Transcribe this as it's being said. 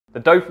The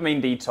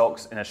dopamine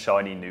detox in a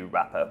shiny new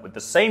wrapper with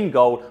the same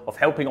goal of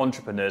helping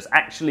entrepreneurs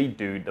actually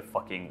do the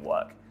fucking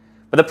work.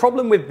 But the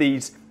problem with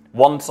these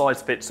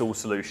one-size-fits-all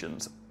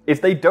solutions is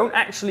they don't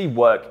actually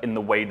work in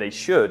the way they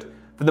should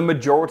for the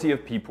majority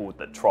of people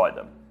that try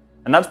them.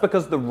 And that's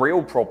because the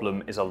real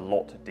problem is a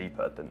lot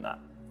deeper than that.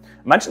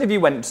 Imagine if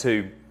you went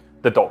to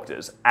the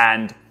doctors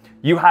and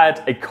you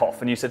had a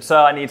cough and you said, "Sir,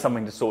 I need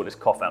something to sort this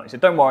cough out." He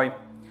said, "Don't worry,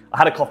 I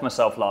had a cough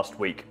myself last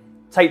week.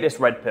 Take this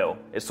red pill.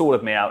 It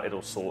sorted me out.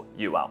 It'll sort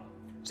you out."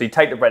 So you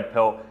take the red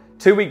pill.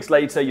 2 weeks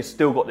later, you've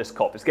still got this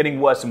cough. It's getting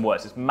worse and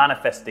worse. It's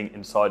manifesting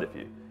inside of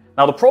you.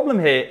 Now, the problem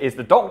here is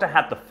the doctor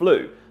had the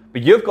flu,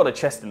 but you've got a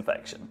chest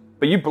infection.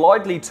 But you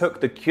blindly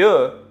took the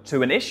cure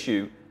to an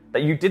issue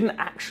that you didn't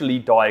actually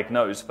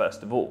diagnose,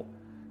 first of all.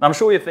 Now, I'm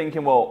sure you're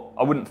thinking, well,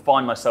 I wouldn't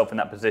find myself in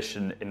that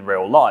position in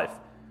real life.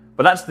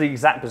 But that's the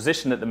exact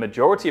position that the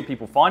majority of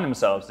people find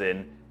themselves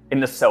in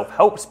the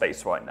self-help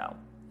space right now.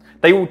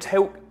 They will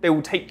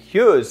take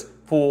cures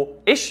for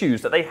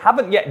issues that they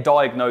haven't yet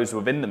diagnosed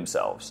within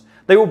themselves.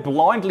 They will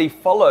blindly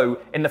follow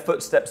in the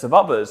footsteps of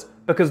others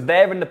because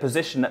they're in the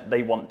position that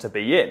they want to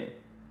be in,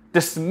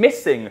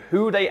 dismissing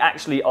who they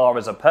actually are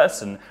as a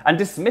person and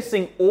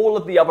dismissing all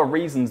of the other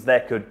reasons there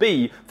could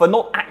be for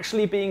not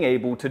actually being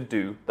able to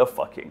do the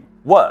fucking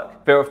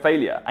work. Fear of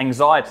failure,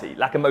 anxiety,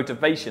 lack of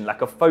motivation,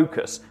 lack of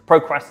focus,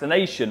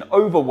 procrastination,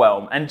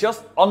 overwhelm, and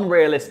just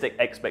unrealistic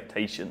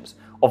expectations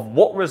of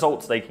what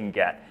results they can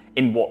get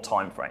in what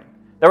time frame.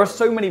 There are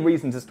so many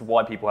reasons as to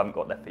why people haven't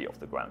got their feet off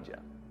the ground yet.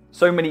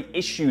 So many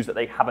issues that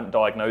they haven't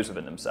diagnosed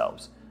within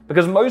themselves.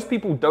 Because most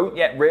people don't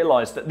yet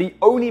realize that the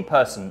only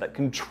person that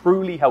can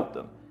truly help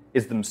them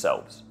is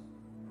themselves.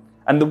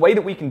 And the way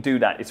that we can do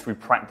that is through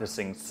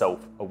practicing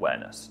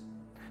self-awareness.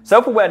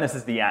 Self-awareness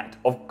is the act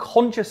of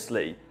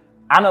consciously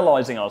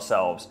analyzing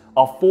ourselves,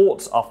 our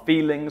thoughts, our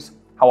feelings,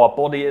 how our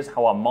body is,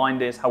 how our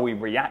mind is, how we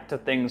react to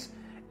things.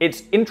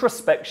 It's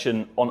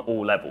introspection on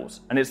all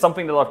levels. And it's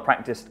something that I've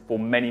practiced for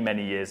many,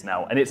 many years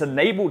now. And it's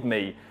enabled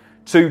me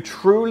to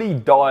truly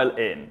dial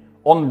in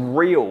on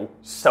real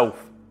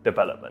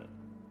self-development.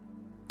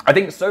 I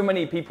think so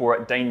many people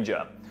are at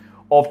danger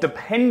of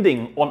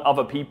depending on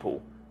other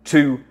people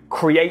to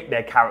create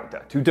their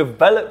character, to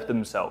develop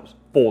themselves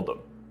for them.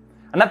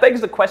 And that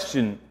begs the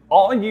question,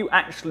 are you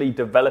actually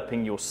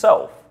developing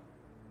yourself?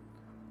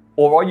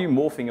 Or are you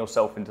morphing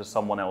yourself into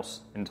someone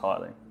else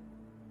entirely?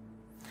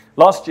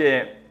 Last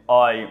year,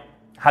 I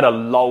had a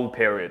lull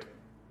period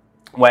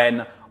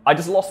when I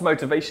just lost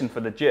motivation for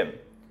the gym.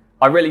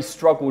 I really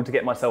struggled to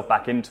get myself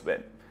back into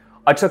it.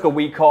 I took a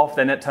week off,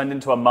 then it turned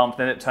into a month,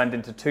 then it turned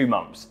into 2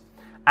 months.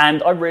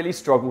 And I really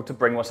struggled to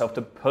bring myself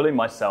to pulling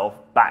myself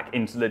back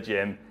into the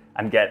gym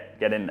and get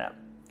in there.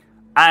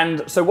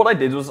 And so what I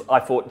did was I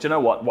thought, do you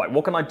know what? Right,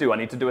 what can I do? I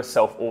need to do a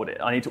self-audit.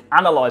 I need to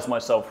analyze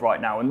myself right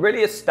now and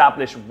really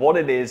establish what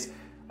it is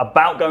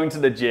about going to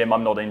the gym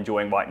I'm not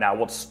enjoying right now,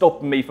 what's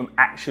stopping me from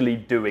actually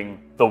doing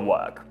the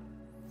work.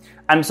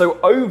 And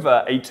so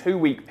over a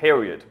 2-week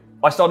period,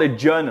 I started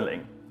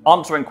journaling,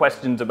 answering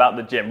questions about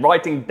the gym,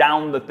 writing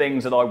down the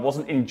things that I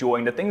wasn't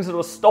enjoying, the things that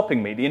were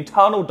stopping me, the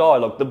internal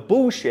dialogue, the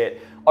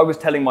bullshit I was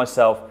telling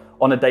myself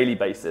on a daily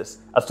basis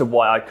as to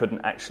why I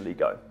couldn't actually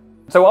go.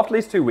 So after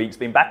these 2 weeks,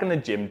 being back in the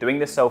gym, doing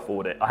this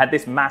self-audit, I had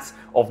this mass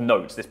of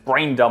notes, this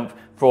brain dump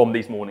from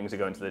these mornings of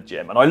going to the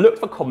gym. And I looked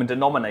for common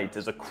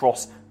denominators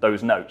across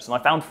those notes, and I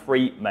found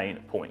 3 main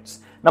points.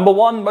 Number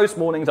 1, most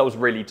mornings I was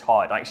really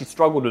tired. I actually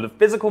struggled with the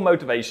physical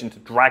motivation to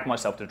drag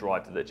myself to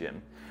drive to the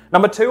gym.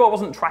 Number 2, I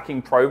wasn't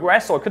tracking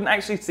progress, so I couldn't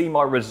actually see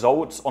my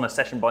results on a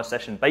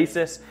session-by-session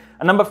basis.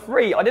 And number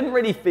 3, I didn't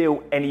really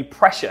feel any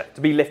pressure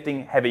to be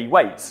lifting heavy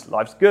weights.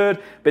 Life's good,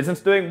 business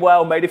doing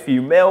well, made a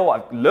few mil,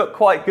 I look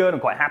quite good, I'm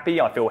quite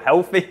happy, I feel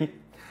healthy.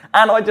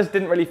 And I just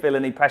didn't really feel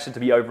any pressure to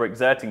be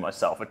overexerting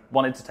myself. I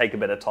wanted to take a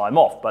bit of time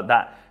off, but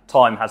that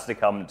time has to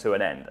come to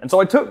an end. And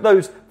so I took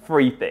those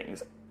 3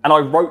 things and I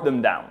wrote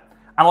them down.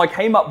 And I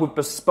came up with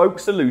bespoke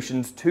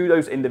solutions to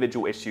those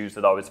individual issues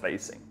that I was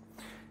facing.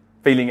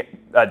 Feeling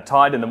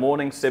tired in the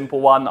morning,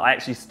 simple one. I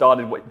actually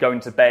started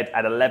going to bed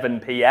at 11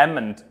 p.m.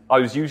 and I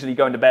was usually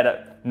going to bed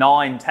at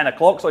 9, 10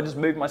 o'clock, so I just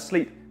moved my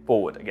sleep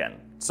forward again.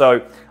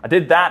 So I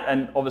did that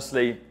and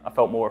obviously I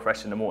felt more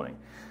refreshed in the morning.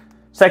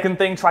 Second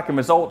thing, tracking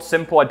results,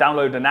 simple. I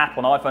downloaded an app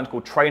on iPhone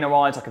called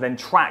Trainerize. I could then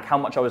track how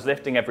much I was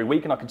lifting every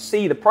week and I could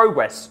see the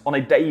progress on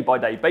a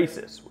day-by-day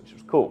basis, which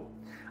was cool.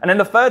 And then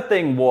the third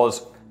thing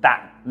was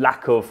that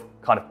lack of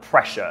kind of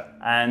pressure.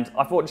 And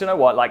I thought, you know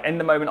what, like in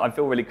the moment, I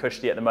feel really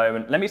cushy at the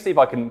moment. Let me see if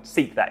I can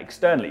seek that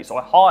externally. So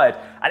I hired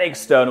an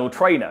external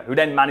trainer who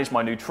then managed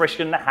my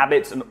nutrition,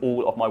 habits, and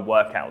all of my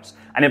workouts.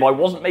 And if I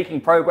wasn't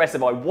making progress,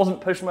 if I wasn't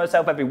pushing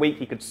myself every week,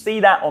 he could see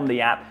that on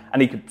the app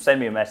and he could send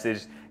me a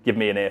message, give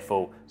me an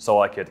earful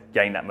so I could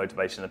gain that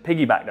motivation and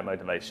piggyback that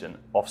motivation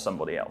off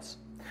somebody else.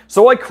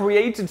 So I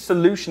created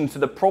solutions to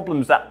the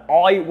problems that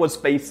I was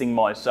facing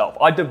myself.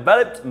 I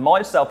developed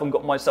myself and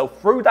got myself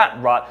through that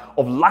rut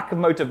of lack of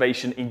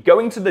motivation in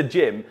going to the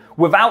gym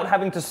without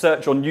having to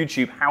search on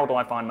YouTube, how do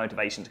I find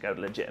motivation to go to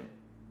the gym?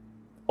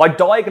 I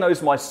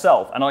diagnose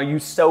myself and I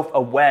use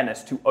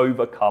self-awareness to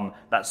overcome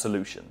that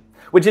solution,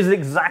 which is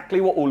exactly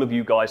what all of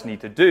you guys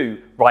need to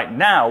do right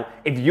now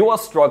if you are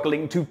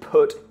struggling to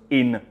put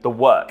in the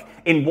work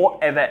in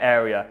whatever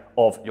area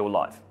of your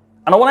life.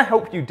 And I want to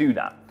help you do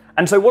that.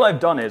 And so what I've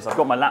done is I've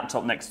got my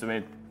laptop next to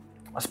me.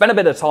 I spent a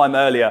bit of time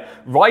earlier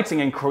writing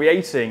and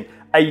creating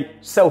a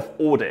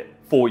self-audit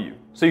for you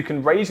so you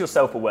can raise your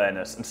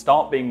self-awareness and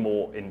start being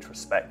more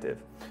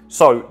introspective.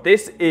 So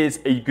this is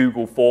a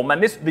Google form,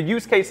 and the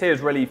use case here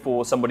is really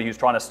for somebody who's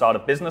trying to start a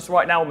business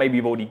right now. Maybe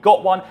you've already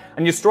got one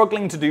and you're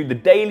struggling to do the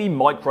daily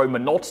micro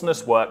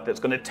monotonous work that's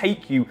going to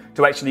take you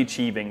to actually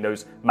achieving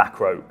those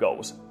macro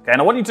goals. Okay,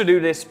 and I want you to do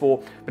this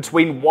for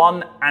between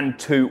 1 and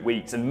 2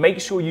 weeks, and make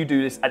sure you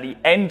do this at the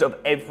end of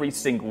every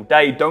single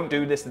day. Don't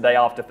do this the day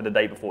after for the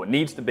day before. It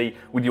needs to be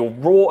with your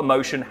raw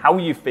emotion, how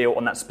you feel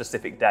on that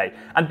specific day,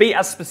 and be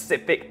as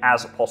specific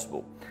as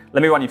possible.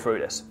 Let me run you through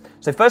this.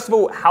 So first of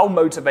all, how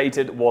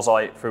motivated was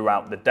I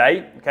throughout the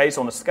day? Okay,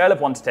 so on a scale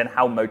of 1 to 10,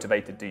 how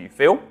motivated do you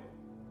feel?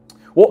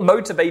 What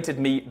motivated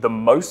me the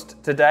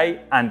most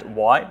today and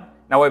why?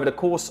 Now, over the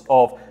course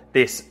of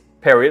this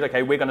period,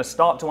 okay, we're going to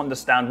start to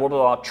understand what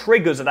are our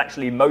triggers that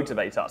actually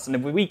motivate us. And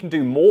if we can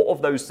do more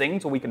of those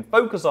things, or we can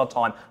focus our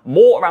time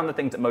more around the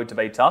things that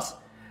motivate us,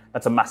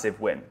 that's a massive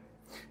win.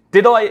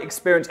 Did I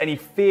experience any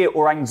fear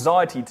or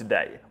anxiety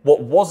today?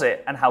 What was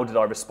it and how did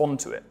I respond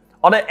to it?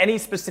 Are there any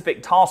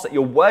specific tasks that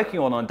you're working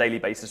on a daily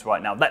basis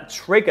right now that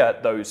trigger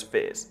those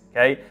fears?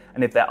 Okay,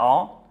 and if there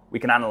are, we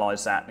can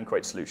analyze that and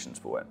create solutions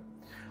for it.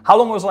 How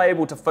long was I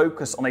able to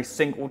focus on a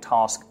single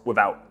task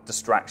without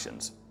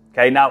distractions?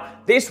 Okay, now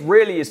this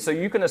really is so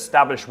you can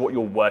establish what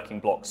your working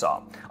blocks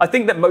are. I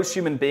think that most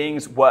human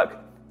beings work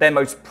their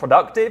most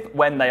productive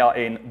when they are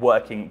in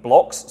working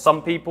blocks.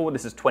 Some people,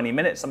 this is 20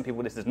 minutes, some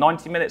people, this is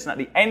 90 minutes, and at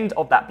the end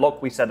of that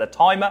block, we set a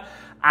timer,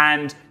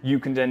 and you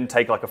can then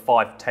take like a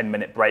 5-10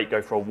 minute break,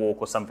 go for a walk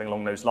or something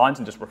along those lines,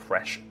 and just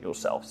refresh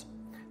yourselves.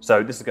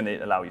 So this is going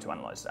to allow you to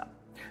analyze that.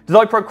 Did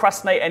I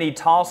procrastinate any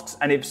tasks?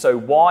 And if so,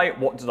 why?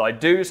 What did I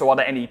do? So are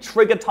there any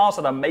trigger tasks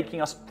that are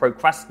making us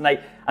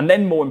procrastinate? And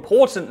then more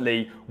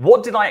importantly,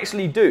 what did I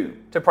actually do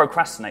to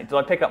procrastinate? Did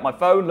I pick up my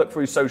phone, look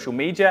through social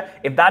media?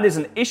 If that is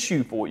an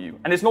issue for you,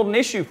 and it's not an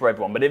issue for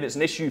everyone, but if it's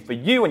an issue for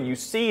you and you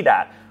see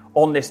that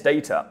on this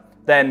data,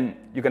 then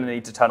you're going to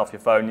need to turn off your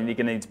phone. You're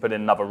going to need to put it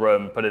in another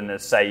room, put it in a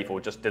safe, or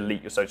just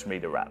delete your social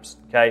media apps,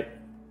 okay?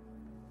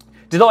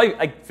 Did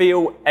I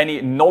feel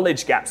any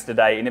knowledge gaps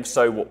today? And if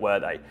so, what were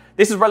they?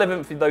 This is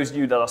relevant for those of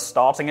you that are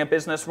starting a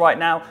business right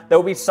now. There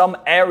will be some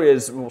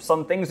areas or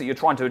some things that you're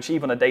trying to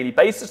achieve on a daily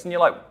basis, and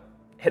you're like,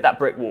 hit that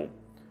brick wall.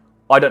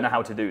 I don't know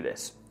how to do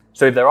this.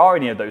 So if there are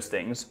any of those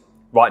things,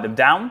 write them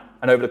down,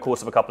 and over the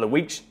course of a couple of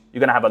weeks,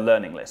 you're going to have a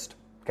learning list.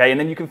 Okay, and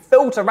then you can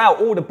filter out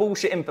all the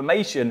bullshit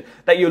information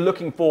that you're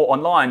looking for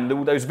online,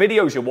 all those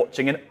videos you're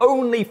watching, and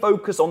only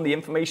focus on the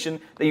information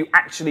that you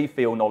actually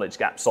feel knowledge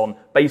gaps on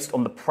based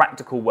on the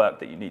practical work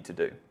that you need to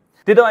do.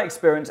 Did I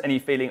experience any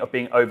feeling of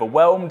being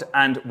overwhelmed,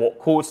 and what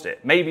caused it?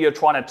 Maybe you're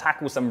trying to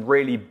tackle some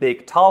really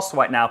big tasks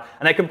right now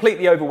and they're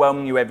completely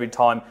overwhelming you every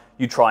time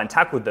you try and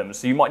tackle them.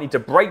 So you might need to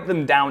break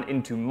them down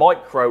into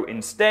micro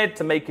instead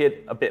to make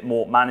it a bit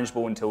more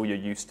manageable until you're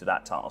used to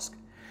that task.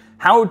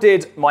 How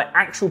did my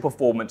actual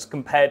performance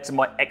compare to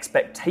my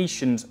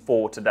expectations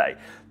for today?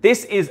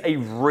 This is a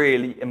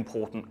really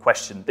important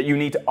question that you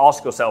need to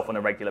ask yourself on a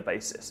regular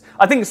basis.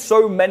 I think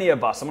so many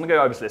of us, I'm going to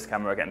go over to this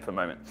camera again for a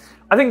moment.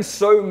 I think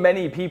so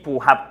many people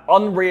have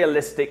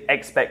unrealistic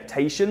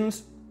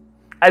expectations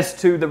as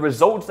to the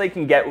results they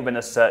can get within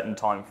a certain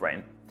time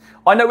frame.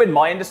 I know in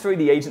my industry,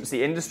 the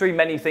agency industry,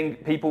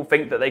 people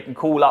think that they can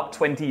call up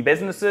 20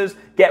 businesses,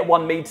 get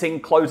one meeting,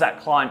 close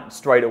that client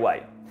straight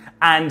away.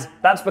 And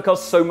that's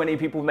because so many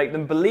people make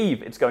them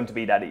believe it's going to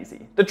be that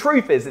easy. The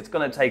truth is it's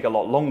going to take a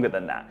lot longer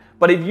than that.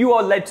 But if you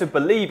are led to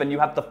believe and you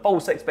have the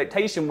false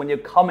expectation when you're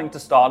coming to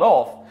start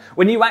off,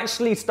 when you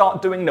actually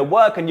start doing the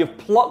work and you've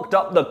plucked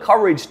up the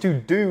courage to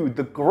do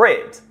the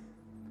grit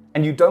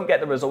and you don't get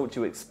the results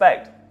you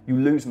expect, you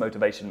lose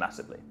motivation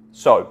massively.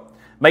 So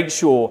make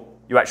sure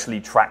you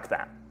actually track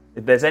that.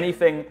 If there's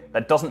anything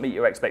that doesn't meet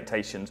your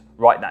expectations,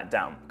 write that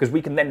down, because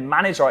we can then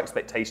manage our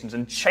expectations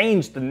and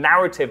change the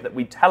narrative that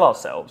we tell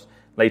ourselves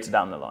later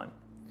down the line.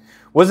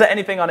 Was there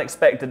anything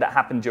unexpected that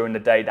happened during the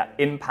day that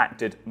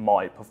impacted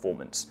my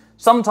performance?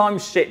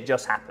 Sometimes shit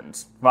just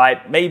happens,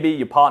 right? Maybe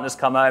your partner's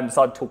come home and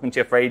started talking to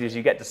you for ages,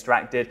 you get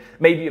distracted.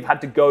 Maybe you've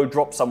had to go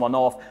drop someone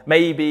off.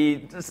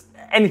 Maybe just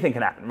anything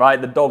can happen,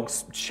 right? The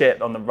dog's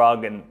shit on the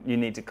rug and you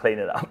need to clean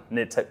it up and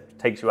it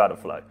takes you out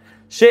of flow.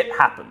 Shit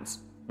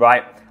happens,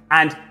 right?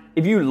 And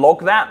if you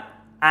log that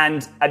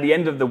and at the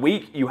end of the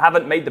week you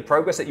haven't made the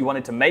progress that you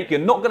wanted to make, you're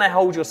not going to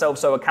hold yourself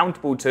so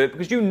accountable to it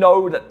because you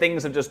know that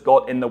things have just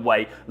got in the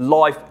way.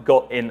 Life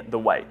got in the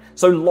way.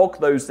 So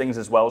log those things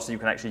as well so you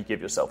can actually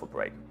give yourself a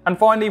break. And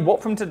finally,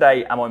 what from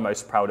today am I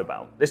most proud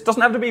about? This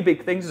doesn't have to be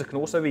big things, it can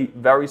also be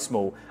very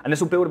small. And this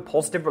will build a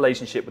positive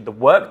relationship with the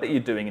work that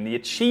you're doing and the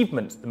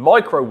achievements, the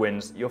micro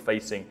wins that you're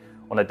facing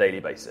on a daily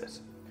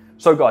basis.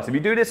 So guys, if you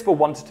do this for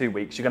 1 to 2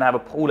 weeks, you're going to have a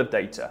pool of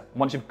data.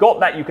 Once you've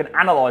got that, you can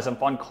analyze and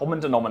find common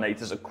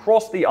denominators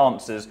across the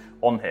answers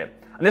on here.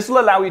 And this will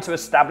allow you to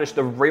establish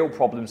the real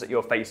problems that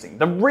you're facing,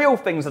 the real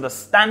things that are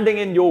standing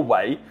in your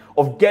way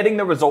of getting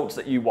the results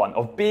that you want,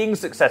 of being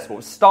successful,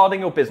 of starting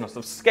your business,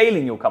 of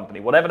scaling your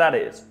company, whatever that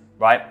is,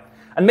 right?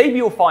 And maybe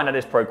you'll find that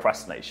it's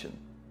procrastination.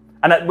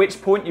 And at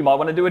which point you might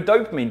want to do a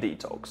dopamine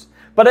detox.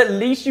 But at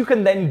least you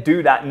can then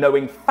do that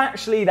knowing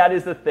factually that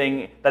is the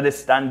thing that is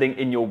standing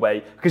in your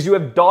way because you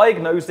have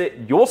diagnosed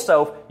it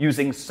yourself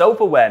using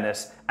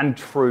self-awareness and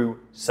true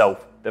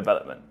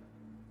self-development.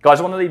 Guys,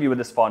 I want to leave you with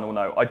this final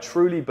note. I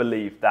truly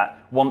believe that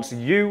once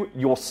you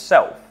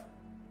yourself,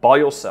 by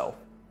yourself,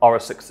 are a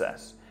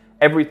success,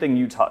 everything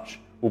you touch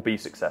will be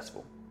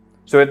successful.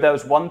 So if there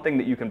was one thing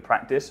that you can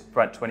practice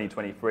throughout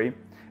 2023,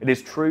 it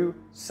is true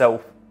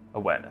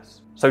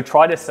self-awareness. So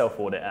try this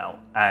self-audit out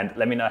and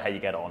let me know how you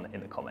get on in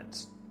the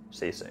comments.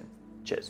 See you soon.